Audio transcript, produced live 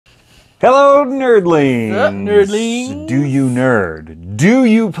Hello, nerdlings! Sup, nerdlings? Do you nerd? Do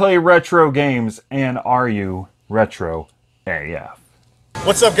you play retro games? And are you retro AF?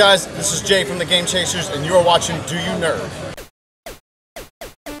 What's up, guys? This is Jay from the Game Chasers, and you are watching Do You Nerd?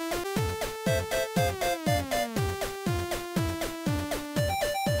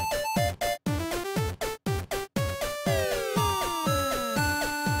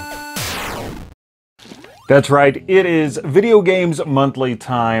 That's right, it is Video Games Monthly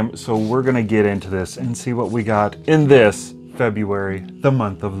time, so we're gonna get into this and see what we got in this February, the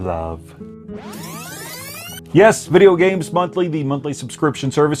month of love. Yes, Video Games Monthly, the monthly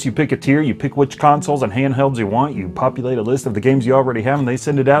subscription service. You pick a tier, you pick which consoles and handhelds you want, you populate a list of the games you already have, and they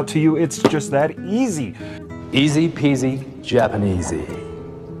send it out to you. It's just that easy. Easy peasy Japanesey.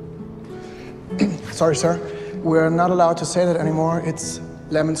 Sorry, sir. We're not allowed to say that anymore. It's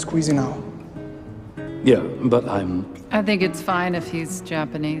lemon squeezy now. Yeah, but I think it's fine if he's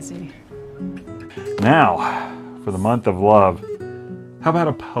Japanesey. Now, for the month of love, how about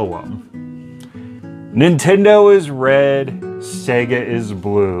a poem? Nintendo is red, Sega is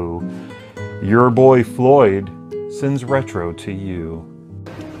blue. Your boy Floyd sends retro to you.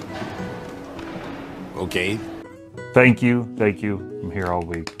 Okay. Thank you, thank you. I'm here all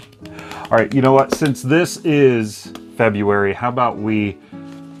week. All right, you know what? Since this is February, how about we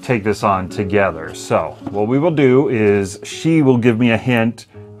take this on together? So what we will do is she will give me a hint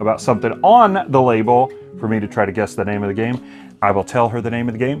about something on the label for me to try to guess the name of the game. I will tell her the name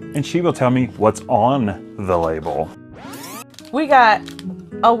of the game and she will tell me what's on the label. We got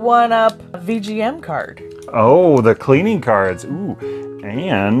a 1-up VGM card. Oh, the cleaning cards. Ooh,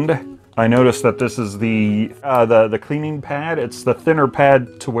 and I noticed that this is the cleaning pad. It's the thinner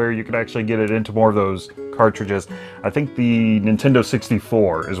pad to where you can actually get it into more of those cartridges. I think the Nintendo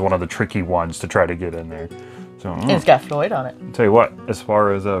 64 is one of the tricky ones to try to get in there. So And it's got Floyd on it. I'll tell you what, as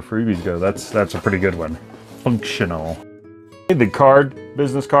far as freebies go, that's a pretty good one. Functional. The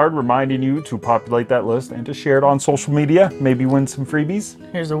business card, reminding you to populate that list and to share it on social media. Maybe win some freebies.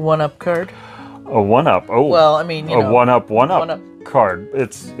 Here's a 1-up card. A 1-up. Oh, Well, I mean, you know, a 1-up card.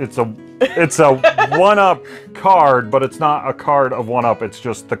 It's a 1-up card, but it's not a card of 1-up. It's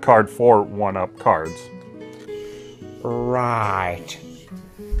just the card for 1-up cards. Right.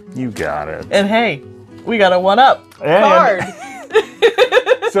 You got it. And hey, we got a 1-up card.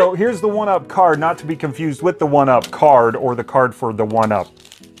 So here's the 1-up card, not to be confused with the 1-up card or the card for the 1-up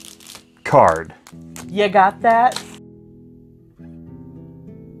card. You got that?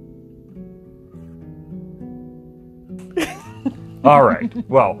 All right.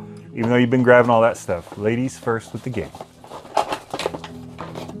 Well, even though you've been grabbing all that stuff, ladies first with the game.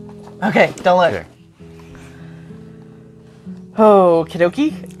 Okay, don't look. Okay. Okie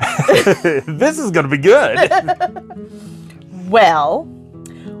dokie. This is gonna be good. Well,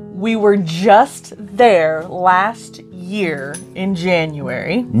 we were just there last year in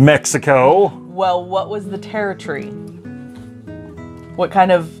January. Mexico. Well, what was the territory? What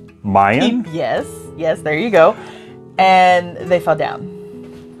kind of... Mayan? Yes, there you go. And they fell down.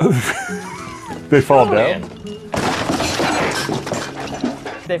 They fall down?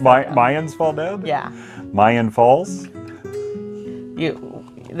 They fell down. Mayans fall down? Yeah. Mayan Falls?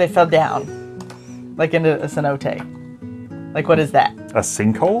 They fell down. Like into a cenote. Like, what is that? A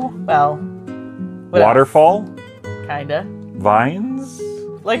sinkhole? Well... Waterfall? Kinda. Vines?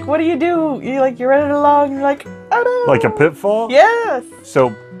 Like, what do? You're running along, you're like, oh no! Like a pitfall? Yes!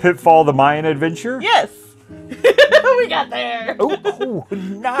 So, Pitfall the Mayan Adventure? Yes! We got there! Oh,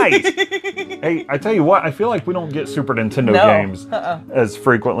 nice! Hey, I tell you what, I feel like we don't get Super Nintendo games as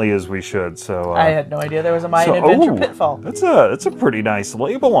frequently as we should, so... I had no idea there was a Mayan Adventure Pitfall. That's a pretty nice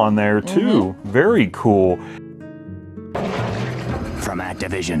label on there, too. Very cool. from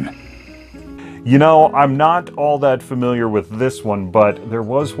Activision. You know, I'm not all that familiar with this one, but there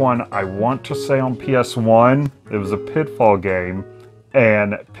was one, I want to say on PS1. It was a Pitfall game,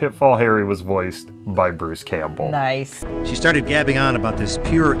 and Pitfall Harry was voiced by Bruce Campbell. Nice. She started gabbing on about this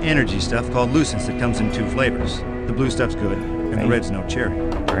pure energy stuff called Lucence that comes in 2 flavors. The blue stuff's good, and the red's no cherry.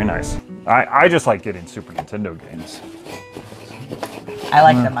 Very nice. I just like getting Super Nintendo games. I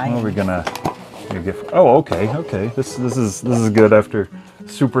like the Mayan. What are we gonna get? Oh, okay. This is good after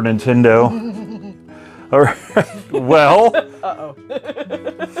Super Nintendo. All right. Well,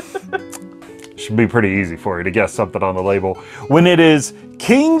 should be pretty easy for you to guess something on the label when it is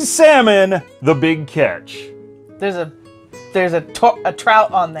King Salmon: The Big Catch. There's a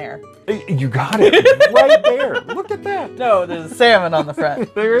trout on there. You got it right there. Look at that. No, there's a salmon on the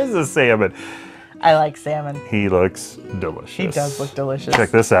front. There is a salmon. I like salmon. He looks delicious. He does look delicious. Check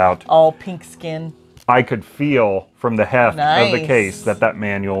this out. All pink skin. I could feel from the heft of the Nice. case that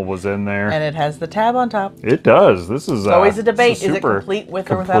manual was in there. And it has the tab on top. It does. This is Always a debate. Is it super complete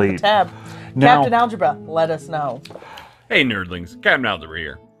with or without the complete. tab? Now- Captain Algebra, let us know. Hey nerdlings, Captain Algebra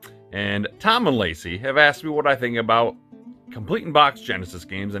here. And Tom and Lacey have asked me what I think about complete in box Genesis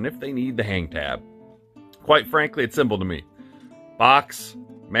games and if they need the hang tab. Quite frankly, it's simple to me. Box,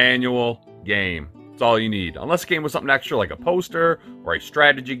 manual, game. That's all you need. Unless a game was something extra like a poster or a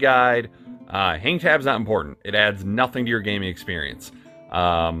strategy guide. Hang tab's not important. It adds nothing to your gaming experience.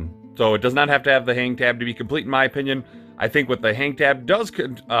 So it does not have to have the hang tab to be complete in my opinion. I think what the hang tab does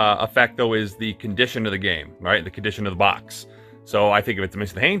affect though is the condition of the game, right? The condition of the box. So I think if it's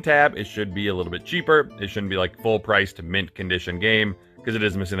missing the hang tab, it should be a little bit cheaper. It shouldn't be like full price to mint condition game because it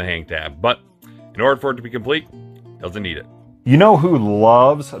is missing the hang tab. But in order for it to be complete, doesn't need it. You know who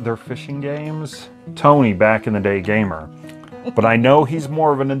loves their fishing games? Tony, back in the day gamer. But I know he's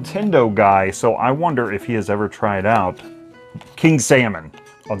more of a Nintendo guy, so I wonder if he has ever tried out King Salmon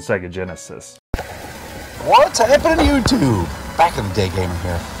on Sega Genesis. What's happening to YouTube? Back in the day gamer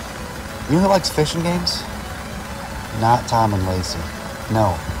here. You know who likes fishing games? Not Tom and Lacey.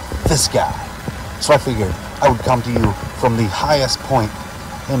 No, this guy. So I figured I would come to you from the highest point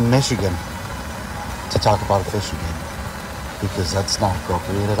in Michigan to talk about a fishing game. Because that's not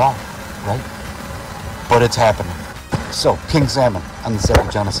appropriate at all, right? But it's happening. So, King Salmon on the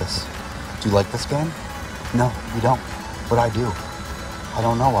Sega Genesis. Do you like this game? No, you don't. But I do. I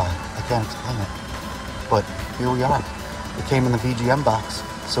don't know why. I can't explain it. But here we are. It came in the VGM box,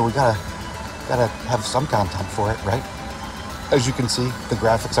 so we gotta have some content for it, right? As you can see, the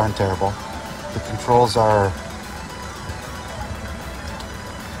graphics aren't terrible. The controls are...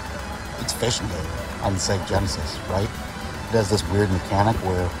 It's a fishing game on the Sega Genesis, right? It has this weird mechanic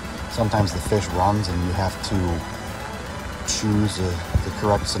where sometimes the fish runs and you have to choose the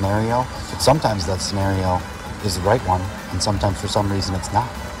correct scenario. But sometimes that scenario is the right one, and sometimes for some reason it's not.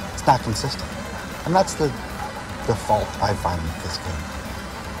 It's not consistent. And that's the fault I find with this game,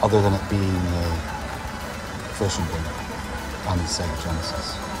 other than it being a fishing game on the Sega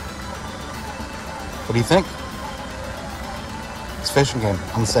Genesis. What do you think? It's a fishing game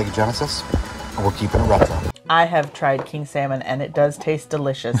on the Sega Genesis, and we're keeping it retro. I have tried King Salmon, and it does taste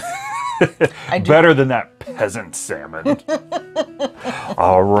delicious. Better than that peasant salmon.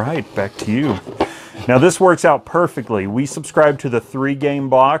 All right, back to you. Now this works out perfectly. We subscribed to the 3-game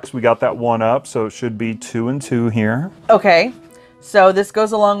box. We got that one up, so it should be 2 and 2 here. Okay, so this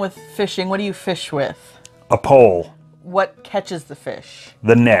goes along with fishing. What do you fish with? A pole. What catches the fish?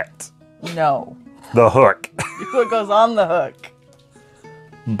 The net. No. The hook. What goes on the hook?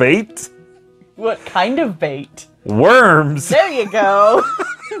 Bait. What kind of bait? Worms. There you go.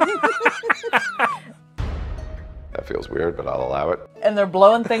 That feels weird, but I'll allow it. And they're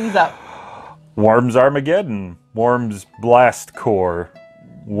blowing things up. Worms Armageddon. Worms Blast Core.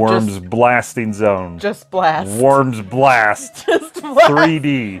 Worms Blasting Zone. Just blast. Worms Blast. Just blast.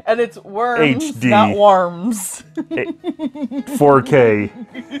 3D. And it's worms, HD. not worms. 4K.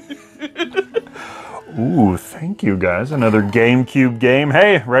 Ooh, thank you guys. Another GameCube game.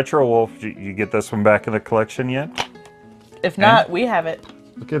 Hey, Retro Wolf, you get this one back in the collection yet? If not, we have it.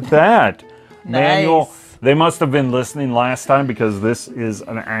 Look at that. Manual. Nice. They must have been listening last time because this is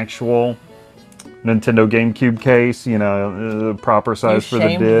an actual Nintendo GameCube case, you know, proper size for the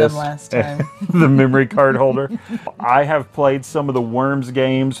shamed disc. them last time. The memory card holder. I have played some of the Worms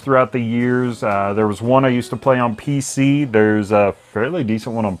games throughout the years. There was one I used to play on PC. There's a fairly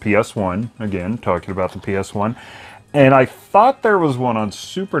decent one on PS1. Again, talking about the PS1. And I thought there was one on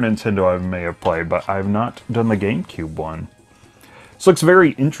Super Nintendo I may have played, but I've not done the GameCube one. This looks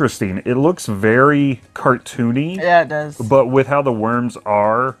very interesting. It looks very cartoony. Yeah, it does. But with how the Worms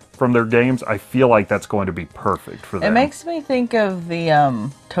are from their games, I feel like that's going to be perfect for them. It makes me think of the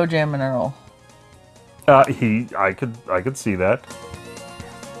Toe Jam and Earl. I could see that.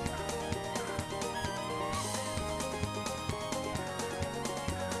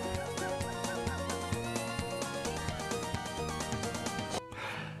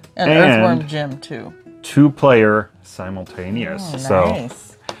 And Earthworm Jim, too. 2-player simultaneous. Oh, so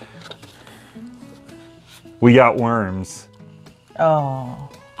nice. we got Worms. Oh.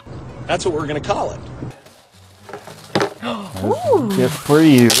 That's what we're going to call it. Ooh. Gift for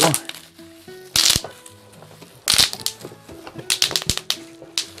you.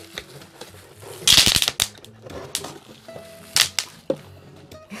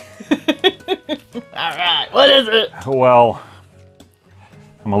 All right, what is it? Well,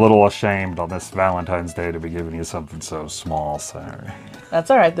 I'm a little ashamed on this Valentine's Day to be giving you something so small, sorry. That's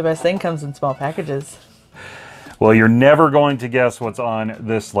all right. The best thing comes in small packages. Well, you're never going to guess what's on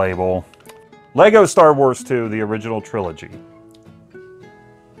this label. Lego Star Wars 2, the original trilogy.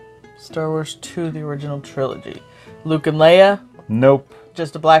 Star Wars 2, the original trilogy. Luke and Leia? Nope.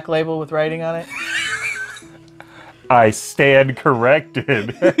 Just a black label with writing on it? I stand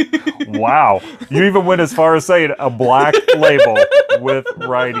corrected. Wow. You even went as far as saying a black label with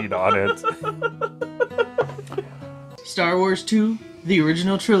writing on it. Star Wars 2, the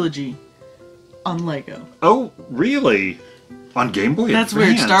original trilogy. On Lego. Oh, really? On Game Boy That's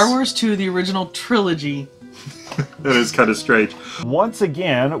Advance? weird. Star Wars 2, the original trilogy. That is kind of strange. Once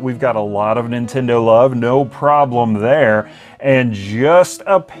again, we've got a lot of Nintendo love, no problem there, and just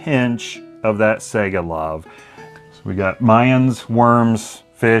a pinch of that Sega love. So we got Mayans, worms,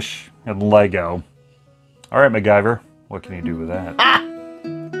 fish, and Lego. All right, MacGyver, what can you do with that?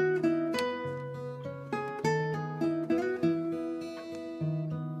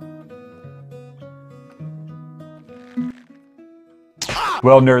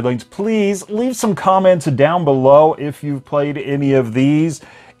 Well, nerdlings, please leave some comments down below if you've played any of these,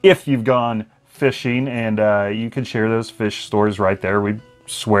 if you've gone fishing, and you can share those fish stories right there. We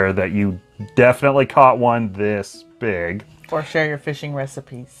swear that you definitely caught one this big. Or share your fishing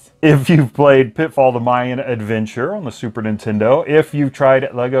recipes. If you've played Pitfall the Mayan Adventure on the Super Nintendo, if you've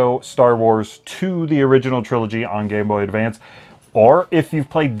tried Lego Star Wars 2, the original trilogy on Game Boy Advance, or if you've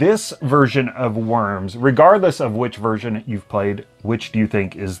played this version of Worms, regardless of which version you've played, which do you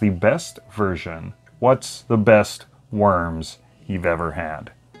think is the best version? What's the best Worms you've ever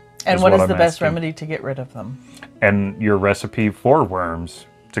had? And what is the best remedy to get rid of them? And your recipe for worms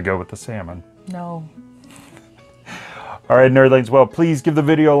to go with the salmon. No. All right, nerdlings, well, please give the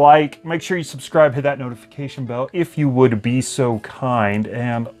video a like. Make sure you subscribe, hit that notification bell if you would be so kind.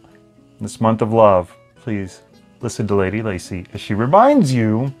 And this month of love, please listen to Lady Lacey as she reminds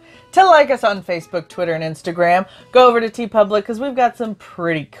you to like us on Facebook, Twitter, and Instagram. Go over to TeePublic because we've got some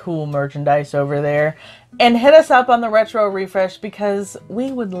pretty cool merchandise over there. And hit us up on the Retro Refresh because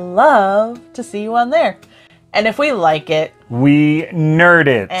we would love to see you on there. And if we like it, we nerd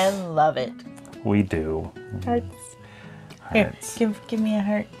it. And love it. We do. Hearts. Here, give me a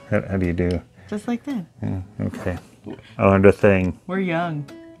heart. How do you do? Just like that. Yeah, okay. I learned a thing. We're young.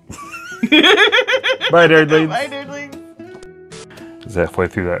 Bye, nerdlings. Bye, nerdlings. It's halfway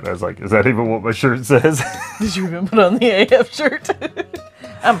through that, and I was like, is that even what my shirt says? Did you even put on the AF shirt?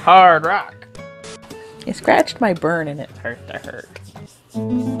 I'm hard rock. You scratched my burn and it hurt to hurt.